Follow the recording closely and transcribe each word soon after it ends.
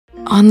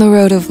On the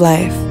road of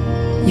life,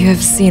 you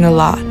have seen a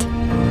lot,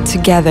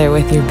 together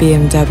with your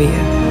BMW.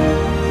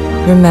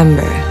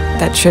 Remember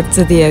that trip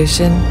to the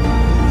ocean?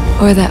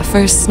 Or that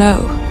first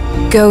snow?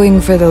 Going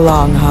for the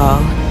long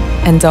haul,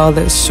 and all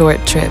those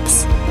short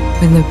trips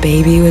when the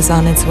baby was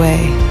on its way,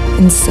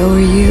 and so were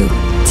you,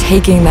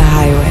 taking the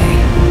highway.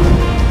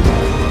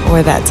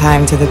 Or that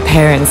time to the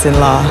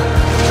parents-in-law,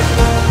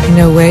 who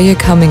know where you're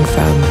coming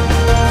from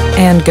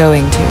and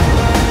going to,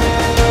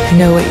 who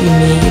know what you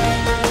need,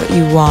 what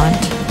you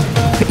want,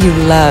 what you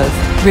love.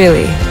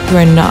 Really, you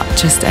are not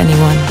just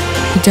anyone.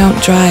 You don't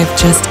drive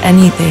just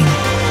anything.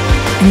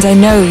 And I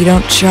know you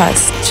don't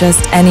trust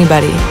just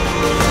anybody.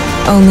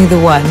 Only the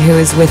one who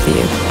is with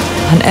you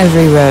on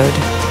every road.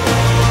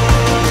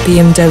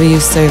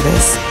 BMW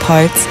Service,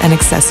 Parts and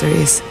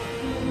Accessories.